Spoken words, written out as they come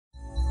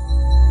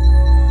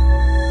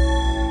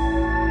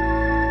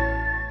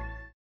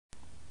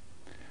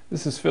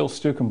This is Phil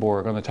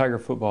Stukenborg on the Tiger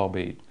football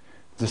beat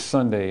this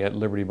Sunday at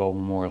Liberty Bowl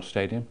Memorial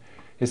Stadium.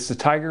 It's the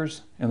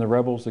Tigers and the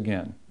Rebels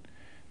again.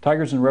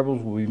 Tigers and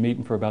Rebels will be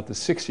meeting for about the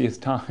 60th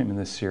time in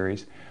this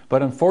series,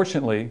 but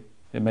unfortunately,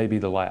 it may be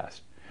the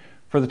last.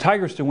 For the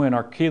Tigers to win,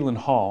 Arkeelan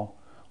Hall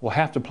will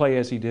have to play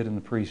as he did in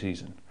the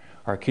preseason.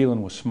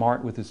 Arkeelan was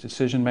smart with his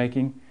decision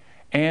making,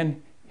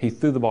 and he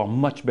threw the ball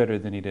much better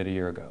than he did a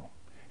year ago.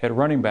 At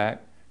running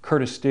back,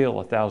 Curtis Steele,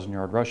 a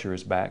 1,000-yard rusher,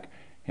 is back,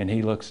 and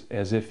he looks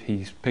as if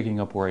he's picking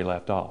up where he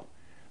left off.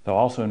 They'll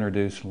also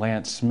introduce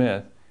Lance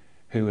Smith,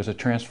 who is a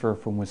transfer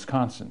from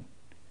Wisconsin.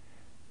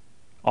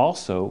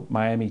 Also,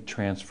 Miami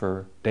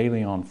transfer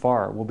DeLeon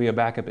Farr will be a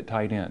backup at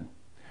tight end.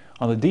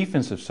 On the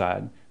defensive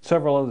side,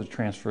 several other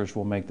transfers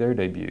will make their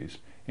debuts,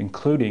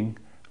 including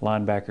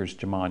linebackers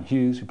Jamon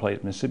Hughes, who played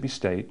at Mississippi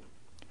State,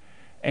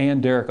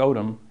 and Derek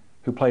Odom,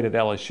 who played at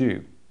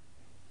LSU.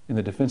 In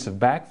the defensive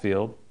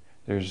backfield,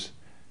 there's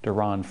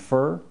Deron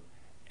Furr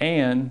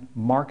and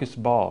Marcus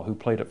Ball, who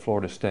played at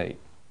Florida State.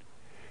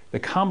 The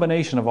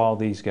combination of all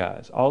these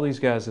guys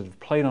that have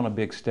played on a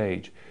big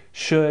stage,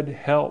 should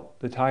help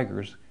the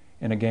Tigers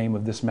in a game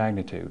of this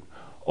magnitude.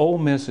 Ole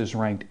Miss is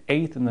ranked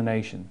 8th in the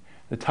nation.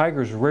 The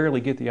Tigers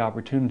rarely get the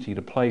opportunity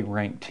to play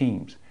ranked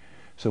teams.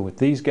 So with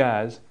these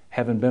guys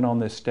having been on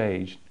this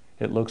stage,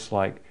 it looks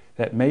like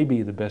that may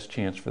be the best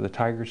chance for the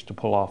Tigers to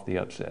pull off the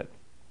upset.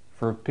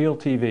 For Appeal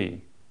TV,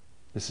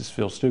 this is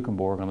Phil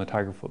Stukenborg on the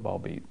Tiger Football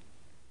Beat.